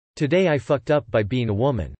Today I fucked up by being a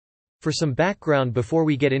woman. For some background before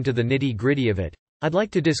we get into the nitty-gritty of it, I'd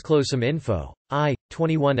like to disclose some info. I,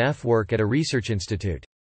 21F, work at a research institute.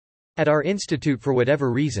 At our institute, for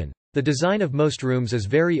whatever reason, the design of most rooms is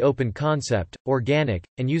very open concept, organic,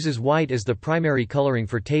 and uses white as the primary coloring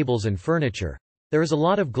for tables and furniture. There is a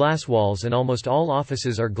lot of glass walls and almost all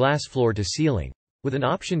offices are glass floor to ceiling, with an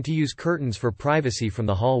option to use curtains for privacy from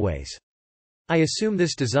the hallways. I assume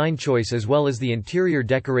this design choice as well as the interior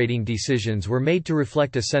decorating decisions were made to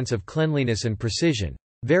reflect a sense of cleanliness and precision,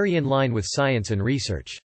 very in line with science and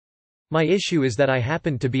research. My issue is that I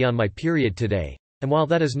happened to be on my period today, and while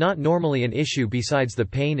that is not normally an issue besides the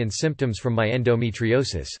pain and symptoms from my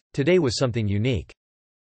endometriosis, today was something unique.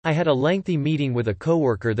 I had a lengthy meeting with a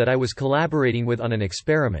coworker that I was collaborating with on an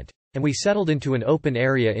experiment, and we settled into an open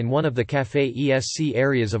area in one of the Café ESC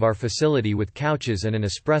areas of our facility with couches and an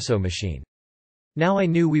espresso machine. Now I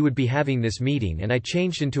knew we would be having this meeting and I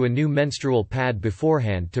changed into a new menstrual pad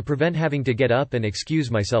beforehand to prevent having to get up and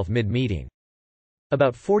excuse myself mid-meeting.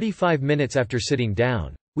 About 45 minutes after sitting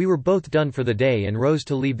down, we were both done for the day and rose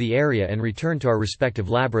to leave the area and return to our respective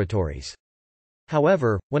laboratories.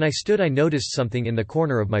 However, when I stood I noticed something in the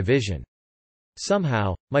corner of my vision.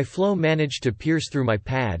 Somehow, my flow managed to pierce through my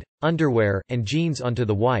pad, underwear, and jeans onto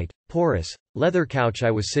the white, porous, leather couch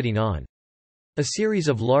I was sitting on. A series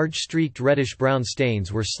of large streaked reddish-brown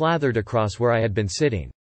stains were slathered across where I had been sitting.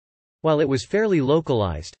 While it was fairly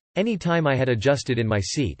localized, any time I had adjusted in my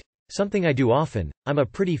seat, something I do often, I'm a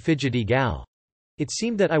pretty fidgety gal. It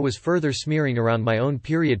seemed that I was further smearing around my own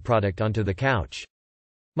period product onto the couch.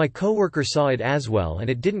 My coworker saw it as well and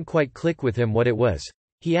it didn't quite click with him what it was.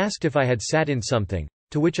 He asked if I had sat in something,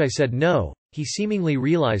 to which I said no. He seemingly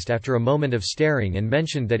realized after a moment of staring and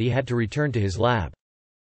mentioned that he had to return to his lab.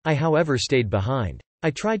 I however stayed behind. I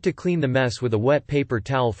tried to clean the mess with a wet paper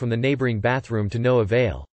towel from the neighboring bathroom to no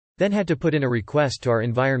avail, then had to put in a request to our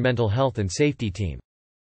environmental health and safety team.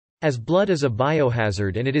 As blood is a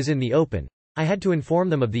biohazard and it is in the open, I had to inform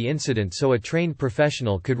them of the incident so a trained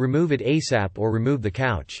professional could remove it ASAP or remove the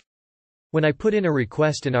couch. When I put in a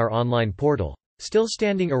request in our online portal, still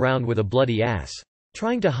standing around with a bloody ass,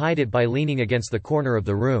 trying to hide it by leaning against the corner of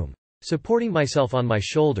the room, supporting myself on my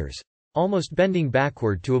shoulders, almost bending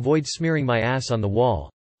backward to avoid smearing my ass on the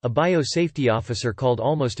wall, a biosafety officer called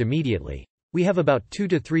almost immediately. We have about 2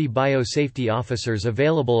 to 3 biosafety officers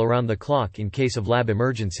available around the clock in case of lab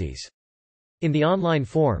emergencies. In the online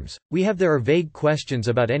forms, there are vague questions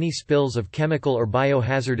about any spills of chemical or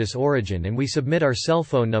biohazardous origin and we submit our cell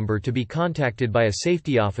phone number to be contacted by a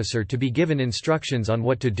safety officer to be given instructions on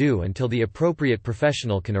what to do until the appropriate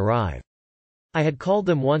professional can arrive. I had called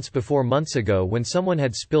them once before months ago when someone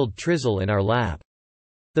had spilled trizzle in our lab.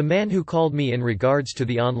 The man who called me in regards to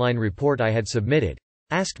the online report I had submitted,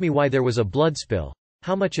 asked me why there was a blood spill,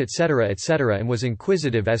 how much etc. and was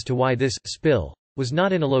inquisitive as to why this spill was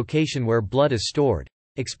not in a location where blood is stored,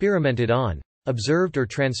 experimented on, observed or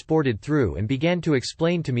transported through and began to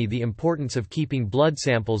explain to me the importance of keeping blood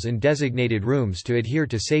samples in designated rooms to adhere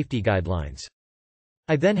to safety guidelines.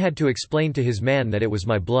 I then had to explain to his man that it was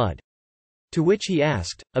my blood. To which he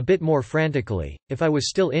asked, a bit more frantically, if I was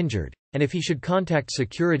still injured, and if he should contact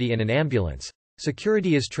security and an ambulance.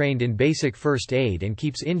 Security is trained in basic first aid and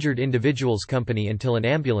keeps injured individuals company until an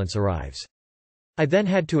ambulance arrives. I then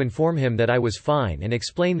had to inform him that I was fine and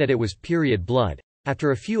explain that it was period blood.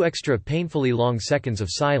 After a few extra painfully long seconds of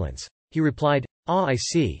silence, he replied, "Ah, I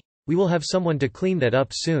see. We will have someone to clean that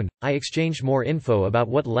up soon." I exchanged more info about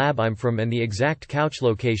what lab I'm from and the exact couch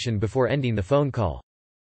location before ending the phone call.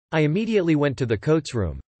 I immediately went to the coats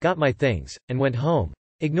room, got my things, and went home,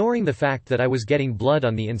 ignoring the fact that I was getting blood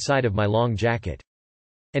on the inside of my long jacket.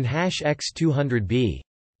 And #X200B.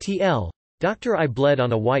 TL. Dr. I bled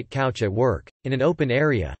on a white couch at work, in an open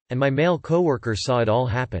area, and my male coworker saw it all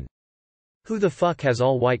happen. Who the fuck has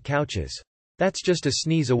all white couches? That's just a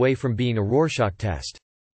sneeze away from being a Rorschach test.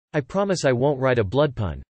 I promise I won't write a blood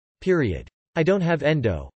pun. Period. I don't have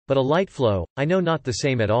endo, but a light flow, I know not the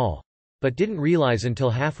same at all. But didn't realize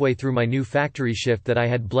until halfway through my new factory shift that I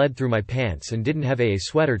had bled through my pants and didn't have a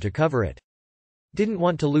sweater to cover it. Didn't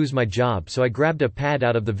want to lose my job so I grabbed a pad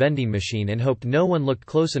out of the vending machine and hoped no one looked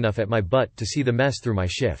close enough at my butt to see the mess through my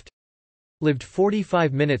shift. Lived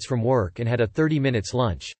 45 minutes from work and had a 30 minutes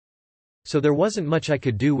lunch. So there wasn't much I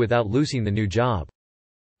could do without losing the new job.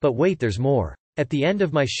 But wait, there's more. At the end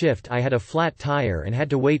of my shift I had a flat tire and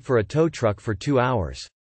had to wait for a tow truck for 2 hours.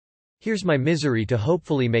 Here's my misery to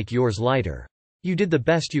hopefully make yours lighter. You did the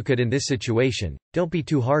best you could in this situation, don't be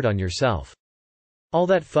too hard on yourself. All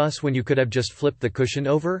that fuss when you could have just flipped the cushion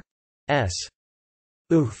over?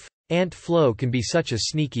 Oof. Aunt Flo can be such a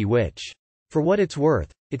sneaky witch. For what it's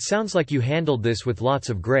worth, it sounds like you handled this with lots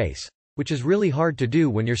of grace, which is really hard to do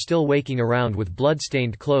when you're still waking around with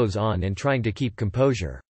blood-stained clothes on and trying to keep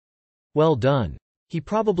composure. Well done. He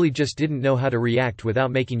probably just didn't know how to react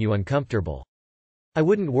without making you uncomfortable. I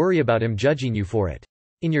wouldn't worry about him judging you for it.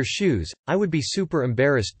 In your shoes, I would be super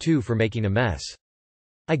embarrassed too for making a mess.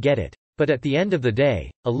 I get it. But at the end of the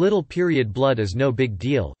day, a little period blood is no big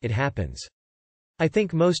deal, it happens. I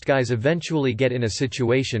think most guys eventually get in a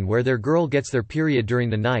situation where their girl gets their period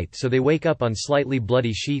during the night, so they wake up on slightly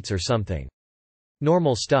bloody sheets or something.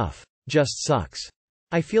 Normal stuff. Just sucks.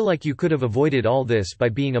 I feel like you could have avoided all this by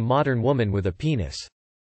being a modern woman with a penis.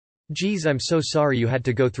 Geez, I'm so sorry you had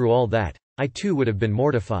to go through all that. I too would have been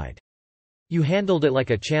mortified. You handled it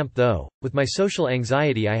like a champ though. With my social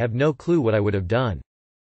anxiety I have no clue what I would have done.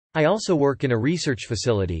 I also work in a research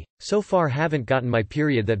facility, so far haven't gotten my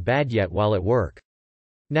period that bad yet while at work.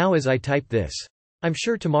 Now as I type this, I'm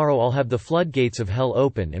sure tomorrow I'll have the floodgates of hell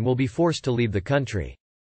open and will be forced to leave the country.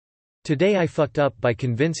 Today I fucked up by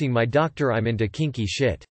convincing my doctor I'm into kinky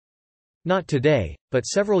shit. Not today, but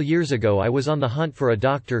several years ago I was on the hunt for a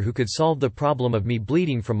doctor who could solve the problem of me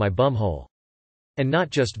bleeding from my bumhole. And not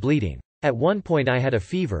just bleeding. At one point I had a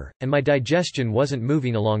fever, and my digestion wasn't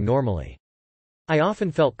moving along normally. I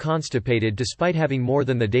often felt constipated despite having more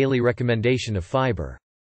than the daily recommendation of fiber.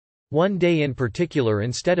 One day in particular,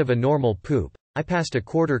 instead of a normal poop, I passed a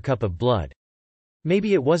quarter cup of blood.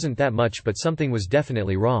 Maybe it wasn't that much, but something was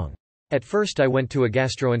definitely wrong. At first I went to a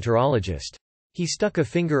gastroenterologist. He stuck a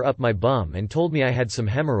finger up my bum and told me I had some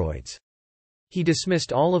hemorrhoids. He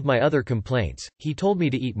dismissed all of my other complaints. He told me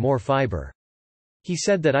to eat more fiber. He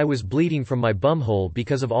said that I was bleeding from my bumhole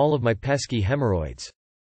because of all of my pesky hemorrhoids.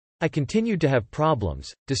 I continued to have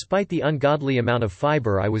problems, despite the ungodly amount of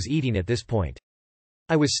fiber I was eating at this point.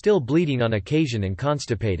 I was still bleeding on occasion and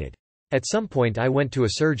constipated. At some point I went to a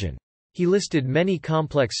surgeon. He listed many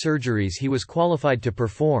complex surgeries he was qualified to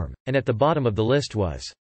perform, and at the bottom of the list was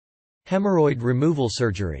hemorrhoid removal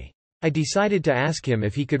surgery. I decided to ask him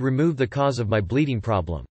if he could remove the cause of my bleeding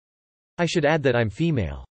problem. I should add that I'm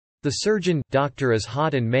female. The doctor is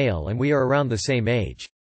hot and male, and we are around the same age.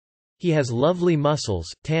 He has lovely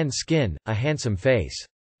muscles, tan skin, a handsome face.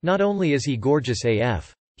 Not only is he gorgeous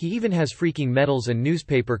AF, he even has freaking medals and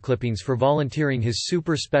newspaper clippings for volunteering his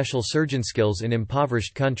super special surgeon skills in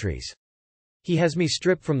impoverished countries. He has me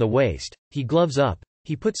stripped from the waist, he gloves up,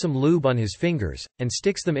 he puts some lube on his fingers, and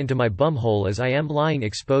sticks them into my bumhole as I am lying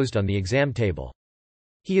exposed on the exam table.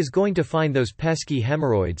 He is going to find those pesky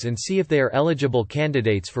hemorrhoids and see if they are eligible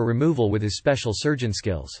candidates for removal with his special surgeon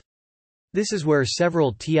skills. This is where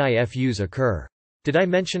several TIFUs occur. Did I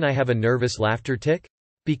mention I have a nervous laughter tic?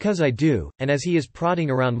 Because I do, and as he is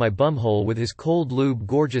prodding around my bumhole with his cold lube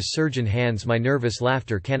gorgeous surgeon hands, my nervous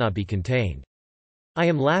laughter cannot be contained. I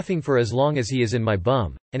am laughing for as long as he is in my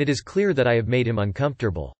bum, and it is clear that I have made him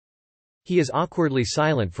uncomfortable. He is awkwardly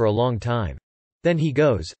silent for a long time. Then he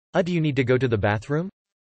goes, do you need to go to the bathroom?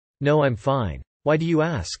 No, I'm fine. Why do you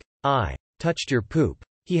ask? I touched your poop.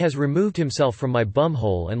 He has removed himself from my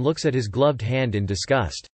bumhole and looks at his gloved hand in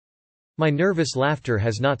disgust. My nervous laughter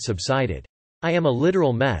has not subsided. I am a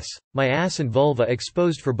literal mess, my ass and vulva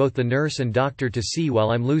exposed for both the nurse and doctor to see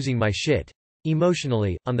while I'm losing my shit.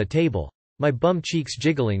 Emotionally, on the table, my bum cheeks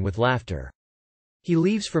jiggling with laughter. He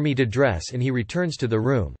leaves for me to dress and he returns to the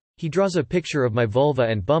room. He draws a picture of my vulva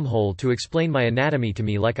and bumhole to explain my anatomy to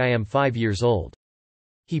me like I am 5 years old.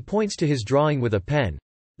 He points to his drawing with a pen.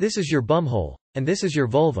 This is your bumhole, and this is your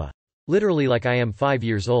vulva. Literally like I am 5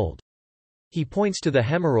 years old. He points to the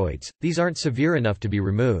hemorrhoids, these aren't severe enough to be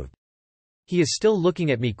removed. He is still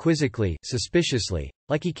looking at me quizzically, suspiciously,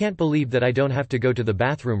 like he can't believe that I don't have to go to the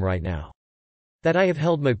bathroom right now. That I have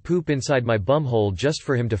held my poop inside my bumhole just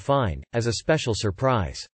for him to find, as a special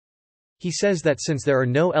surprise. He says that since there are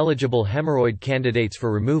no eligible hemorrhoid candidates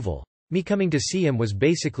for removal, me coming to see him was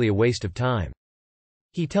basically a waste of time.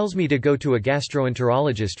 He tells me to go to a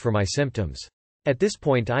gastroenterologist for my symptoms. At this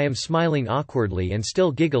point I am smiling awkwardly and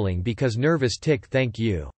still giggling because nervous tic. Thank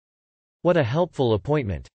you. What a helpful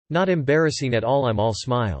appointment. Not embarrassing at all, I'm all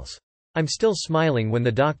smiles. I'm still smiling when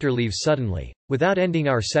the doctor leaves suddenly, without ending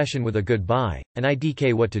our session with a goodbye, and I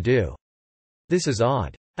DK what to do. This is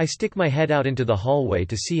odd. I stick my head out into the hallway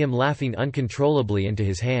to see him laughing uncontrollably into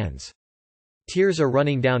his hands. Tears are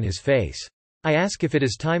running down his face. I ask if it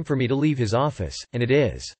is time for me to leave his office, and it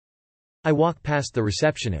is. I walk past the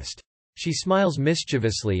receptionist. She smiles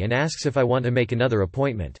mischievously and asks if I want to make another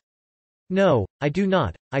appointment. No, I do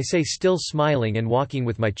not, I say, still smiling and walking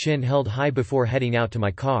with my chin held high before heading out to my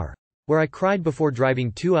car, where I cried before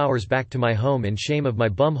driving 2 hours back to my home in shame of my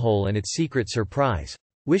bumhole and its secret surprise,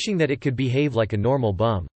 wishing that it could behave like a normal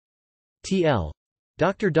bum. TL.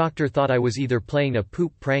 Doctor thought I was either playing a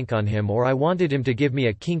poop prank on him or I wanted him to give me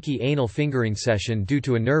a kinky anal fingering session due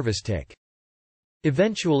to a nervous tic.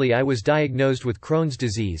 Eventually I was diagnosed with Crohn's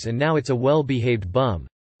disease and now it's a well-behaved bum.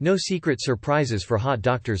 No secret surprises for hot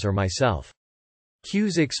doctors or myself.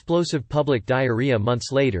 Q's explosive public diarrhea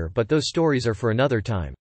months later, but those stories are for another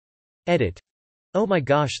time. Edit. Oh my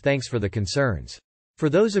gosh, thanks for the concerns. For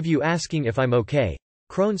those of you asking if I'm okay,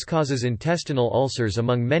 Crohn's causes intestinal ulcers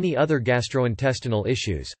among many other gastrointestinal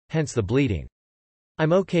issues, hence the bleeding.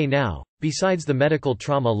 I'm okay now, besides the medical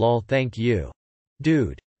trauma lol thank you.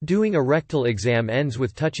 Dude. Doing a rectal exam ends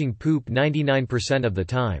with touching poop 99% of the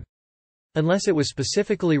time. Unless it was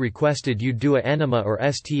specifically requested you do a enema or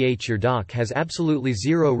STH, your doc has absolutely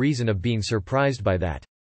zero reason of being surprised by that.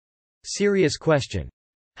 Serious question.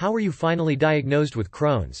 How were you finally diagnosed with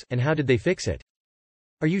Crohn's, and how did they fix it?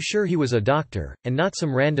 Are you sure he was a doctor, and not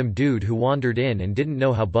some random dude who wandered in and didn't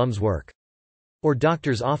know how bums work? Or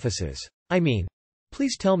doctors' offices? I mean,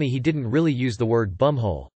 please tell me he didn't really use the word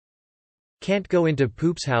bumhole. Can't go into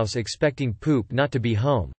Poop's house expecting Poop not to be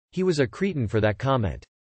home. He was a cretin for that comment.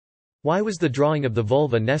 Why was the drawing of the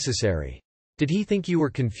vulva necessary? Did he think you were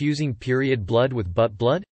confusing period blood with butt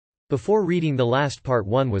blood? Before reading the last part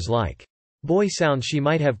one was like, boy sounds she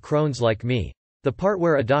might have Crohn's like me. The part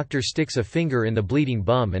where a doctor sticks a finger in the bleeding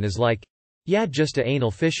bum and is like, yeah, just a anal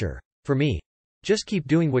fissure. For me, just keep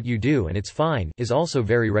doing what you do and it's fine, is also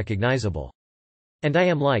very recognizable. And I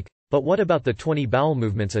am like, but what about the 20 bowel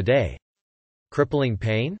movements a day? Crippling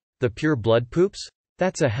pain? The pure blood poops?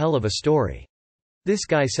 That's a hell of a story. This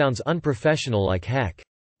guy sounds unprofessional like heck.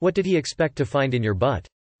 What did he expect to find in your butt?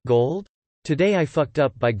 Gold? Today I fucked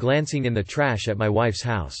up by glancing in the trash at my wife's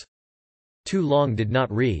house. Too long did not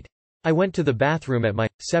read. I went to the bathroom at my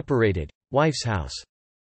separated wife's house.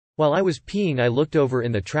 While I was peeing I looked over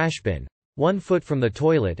in the trash bin, 1 foot from the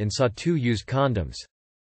toilet, and saw 2 used condoms.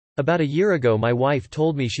 About a year ago my wife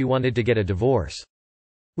told me she wanted to get a divorce.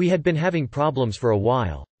 We had been having problems for a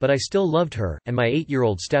while, but I still loved her, and my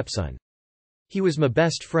 8-year-old stepson. He was my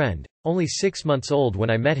best friend, only 6 months old when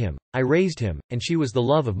I met him, I raised him, and she was the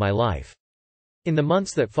love of my life. In the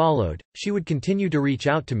months that followed, she would continue to reach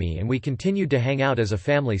out to me and we continued to hang out as a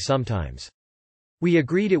family sometimes. We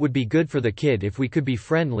agreed it would be good for the kid if we could be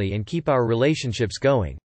friendly and keep our relationships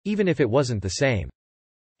going, even if it wasn't the same.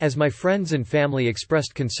 As my friends and family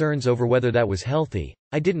expressed concerns over whether that was healthy,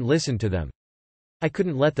 I didn't listen to them. I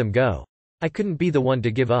couldn't let them go. I couldn't be the one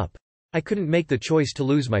to give up. I couldn't make the choice to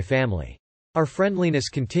lose my family. Our friendliness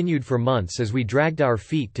continued for months as we dragged our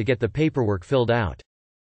feet to get the paperwork filled out.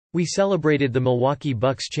 We celebrated the Milwaukee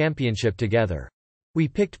Bucks championship together. We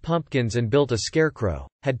picked pumpkins and built a scarecrow,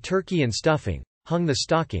 had turkey and stuffing, hung the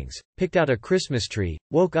stockings, picked out a Christmas tree,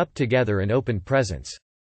 woke up together and opened presents.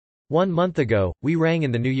 1 month ago, we rang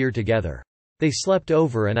in the new year together. They slept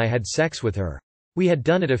over and I had sex with her. We had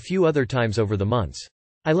done it a few other times over the months.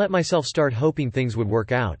 I let myself start hoping things would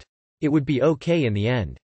work out. It would be okay in the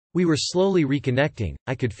end. We were slowly reconnecting,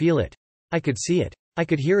 I could feel it. I could see it. I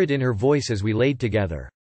could hear it in her voice as we laid together.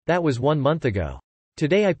 That was 1 month ago.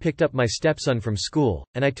 Today I picked up my stepson from school,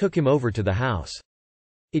 and I took him over to the house.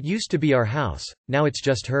 It used to be our house, now it's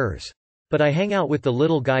just hers. But I hang out with the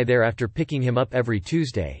little guy there after picking him up every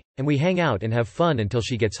Tuesday, and we hang out and have fun until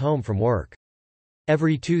she gets home from work.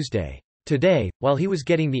 Every Tuesday. Today, while he was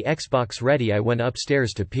getting the Xbox ready, I went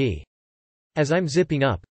upstairs to pee. As I'm zipping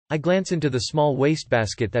up, I glance into the small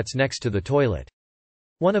wastebasket that's next to the toilet.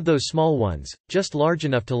 One of those small ones, just large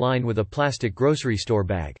enough to line with a plastic grocery store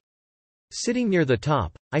bag. Sitting near the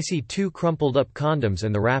top, I see 2 crumpled up condoms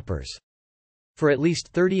and the wrappers. For at least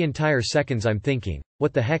 30 entire seconds I'm thinking,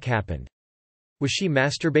 what the heck happened? Was she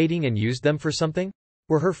masturbating and used them for something?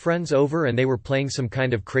 Were her friends over and they were playing some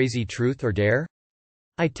kind of crazy truth or dare?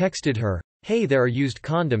 I texted her, hey, there are used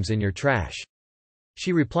condoms in your trash.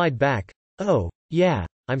 She replied back, oh, yeah,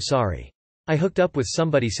 I'm sorry. I hooked up with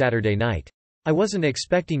somebody Saturday night. I wasn't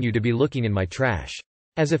expecting you to be looking in my trash.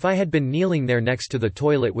 As if I had been kneeling there next to the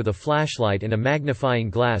toilet with a flashlight and a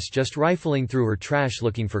magnifying glass just rifling through her trash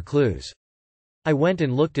looking for clues. I went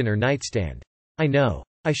and looked in her nightstand. I know.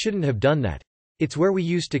 I shouldn't have done that. It's where we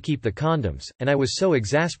used to keep the condoms, and I was so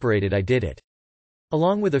exasperated I did it.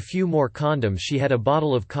 Along with a few more condoms she had a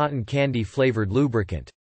bottle of cotton candy flavored lubricant.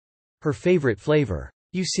 Her favorite flavor.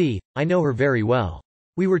 You see, I know her very well.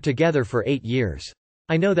 We were together for 8 years.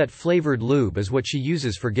 I know that flavored lube is what she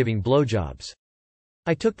uses for giving blowjobs.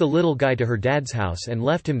 I took the little guy to her dad's house and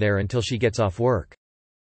left him there until she gets off work.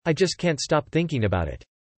 I just can't stop thinking about it.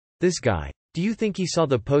 This guy. Do you think he saw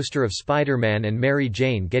the poster of Spider-Man and Mary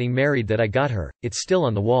Jane getting married that I got her? It's still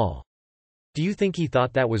on the wall. Do you think he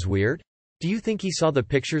thought that was weird? Do you think he saw the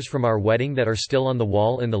pictures from our wedding that are still on the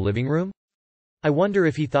wall in the living room? I wonder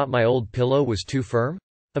if he thought my old pillow was too firm?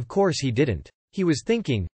 Of course he didn't. He was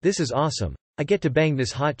thinking, this is awesome. I get to bang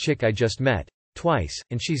this hot chick I just met, twice,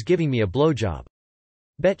 and she's giving me a blowjob.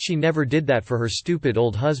 Bet she never did that for her stupid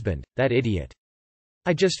old husband, that idiot.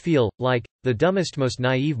 I just feel like the dumbest, most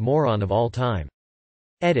naive moron of all time.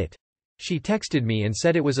 Edit. She texted me and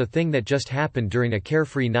said it was a thing that just happened during a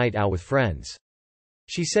carefree night out with friends.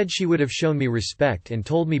 She said she would have shown me respect and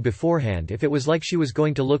told me beforehand if it was like she was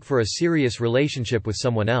going to look for a serious relationship with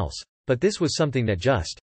someone else, but this was something that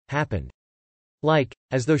just happened. Like,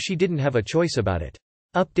 as though she didn't have a choice about it.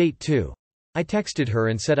 Update 2. I texted her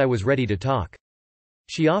and said I was ready to talk.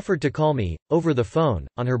 She offered to call me, over the phone,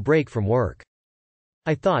 on her break from work.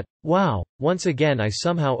 I thought, wow, once again I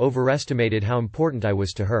somehow overestimated how important I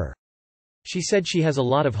was to her. She said she has a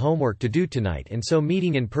lot of homework to do tonight and so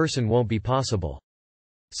meeting in person won't be possible.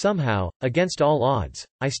 Somehow, against all odds,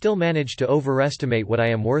 I still managed to overestimate what I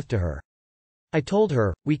am worth to her. I told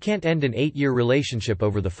her, we can't end an 8-year relationship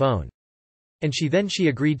over the phone. And she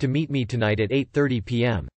agreed to meet me tonight at 8:30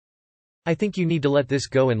 p.m. I think you need to let this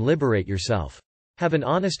go and liberate yourself. Have an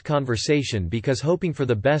honest conversation because hoping for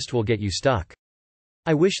the best will get you stuck.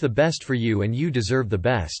 I wish the best for you and you deserve the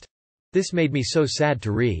best. This made me so sad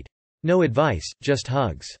to read. No advice, just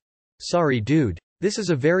hugs. Sorry dude. This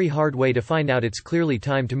is a very hard way to find out it's clearly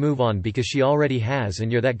time to move on because she already has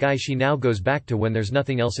and you're that guy she now goes back to when there's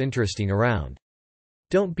nothing else interesting around.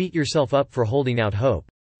 Don't beat yourself up for holding out hope.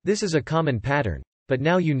 This is a common pattern, but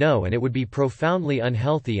now you know and it would be profoundly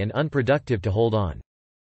unhealthy and unproductive to hold on.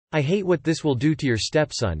 I hate what this will do to your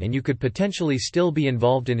stepson and you could potentially still be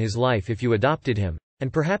involved in his life if you adopted him,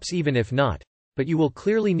 and perhaps even if not. But you will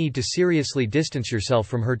clearly need to seriously distance yourself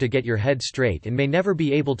from her to get your head straight and may never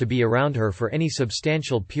be able to be around her for any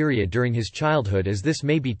substantial period during his childhood as this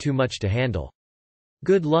may be too much to handle.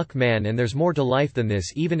 Good luck man, and there's more to life than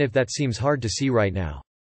this even if that seems hard to see right now.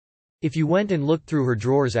 If you went and looked through her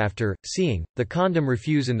drawers after seeing the condom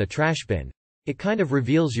refuse in the trash bin, it kind of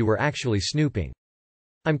reveals you were actually snooping.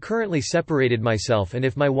 I'm currently separated myself and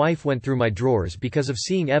if my wife went through my drawers because of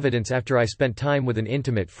seeing evidence after I spent time with an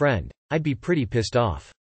intimate friend, I'd be pretty pissed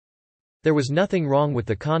off. There was nothing wrong with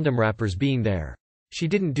the condom wrappers being there. She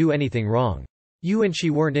didn't do anything wrong. You and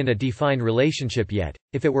she weren't in a defined relationship yet,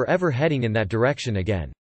 if it were ever heading in that direction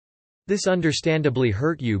again. This understandably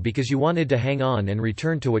hurt you because you wanted to hang on and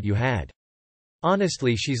return to what you had.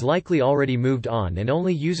 Honestly, she's likely already moved on and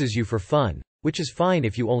only uses you for fun, which is fine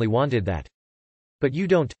if you only wanted that. But you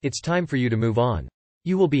don't, it's time for you to move on.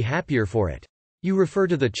 You will be happier for it. You refer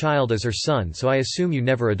to the child as her son, so I assume you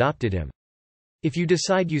never adopted him. If you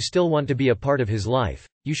decide you still want to be a part of his life,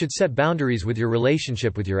 you should set boundaries with your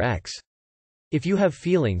relationship with your ex. If you have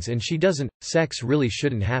feelings and she doesn't, sex really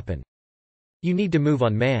shouldn't happen. You need to move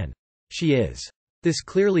on man. She is. This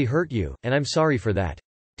clearly hurt you, and I'm sorry for that.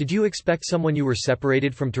 Did you expect someone you were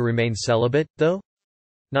separated from to remain celibate, though?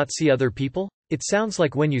 Not see other people? It sounds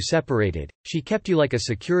like when you separated, she kept you like a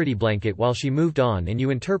security blanket while she moved on and you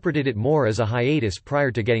interpreted it more as a hiatus prior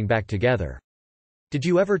to getting back together. Did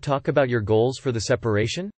you ever talk about your goals for the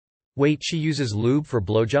separation? Wait, she uses lube for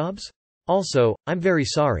blowjobs? Also, I'm very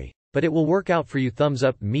sorry, but it will work out for you. Thumbs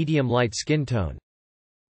up. Medium light skin tone.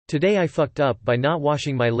 Today I fucked up by not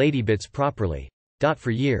washing my lady bits properly.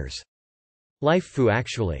 For years. Life fu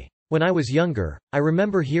actually. When I was younger, I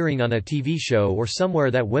remember hearing on a TV show or somewhere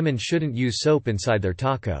that women shouldn't use soap inside their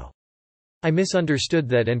taco. I misunderstood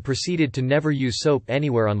that and proceeded to never use soap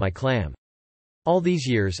anywhere on my clam. All these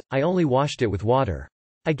years, I only washed it with water.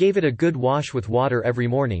 I gave it a good wash with water every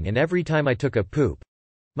morning and every time I took a poop.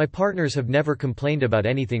 My partners have never complained about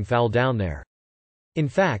anything foul down there. In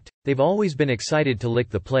fact, they've always been excited to lick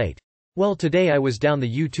the plate. Well, today I was down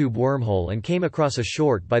the YouTube wormhole and came across a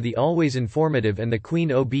short by the always informative and the queen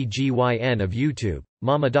OBGYN of YouTube,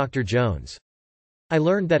 Mama Dr. Jones. I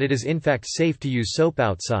learned that it is in fact safe to use soap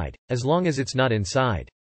outside, as long as it's not inside.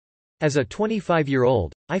 As a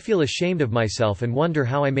 25-year-old, I feel ashamed of myself and wonder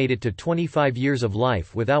how I made it to 25 years of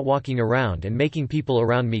life without walking around and making people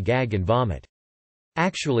around me gag and vomit.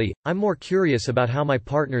 Actually, I'm more curious about how my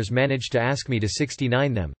partners managed to ask me to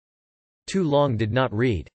 69 them. Too long did not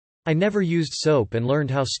read. I never used soap and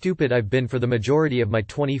learned how stupid I've been for the majority of my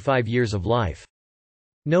 25 years of life.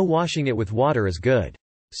 No, washing it with water is good.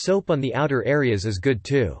 Soap on the outer areas is good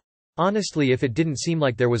too. Honestly, if it didn't seem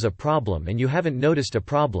like there was a problem and you haven't noticed a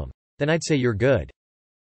problem, then I'd say you're good.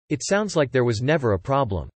 It sounds like there was never a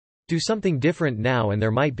problem. Do something different now and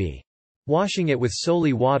there might be. Washing it with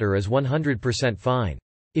solely water is 100% fine.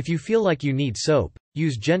 If you feel like you need soap,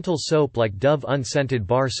 use gentle soap like Dove unscented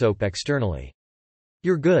bar soap externally.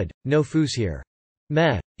 You're good, no foos here.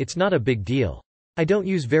 Meh, it's not a big deal. I don't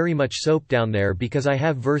use very much soap down there because I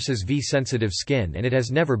have versus V sensitive skin and it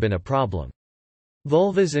has never been a problem.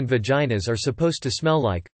 Vulvas and vaginas are supposed to smell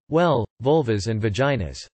like, well, vulvas and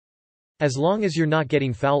vaginas. As long as you're not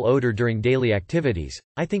getting foul odor during daily activities,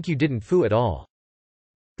 I think you didn't foo at all.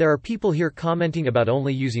 There are people here commenting about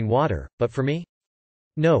only using water, but for me?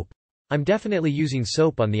 Nope. I'm definitely using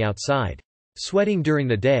soap on the outside. Sweating during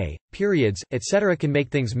the day, periods, etc. can make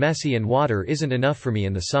things messy and water isn't enough for me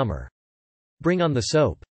in the summer. Bring on the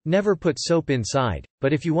soap. Never put soap inside,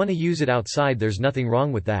 but if you want to use it outside there's nothing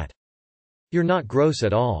wrong with that. You're not gross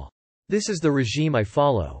at all. This is the regime I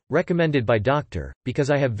follow, recommended by doctor, because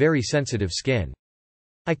I have very sensitive skin.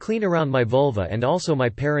 I clean around my vulva and also my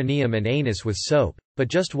perineum and anus with soap, but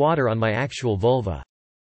just water on my actual vulva.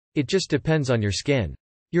 It just depends on your skin.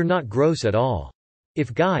 You're not gross at all.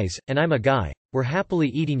 If guys, and I'm a guy, were happily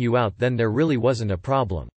eating you out then there really wasn't a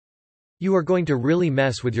problem. You are going to really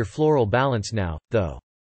mess with your floral balance now, though.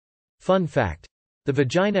 Fun fact. The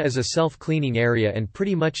vagina is a self-cleaning area and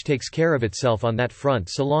pretty much takes care of itself on that front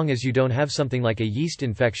so long as you don't have something like a yeast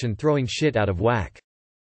infection throwing shit out of whack.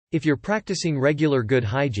 If you're practicing regular good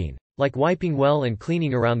hygiene, like wiping well and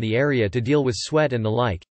cleaning around the area to deal with sweat and the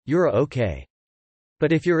like, you're okay.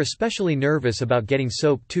 But if you're especially nervous about getting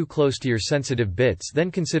soap too close to your sensitive bits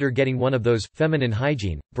then consider getting one of those, feminine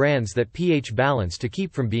hygiene, brands that pH balance to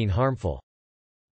keep from being harmful.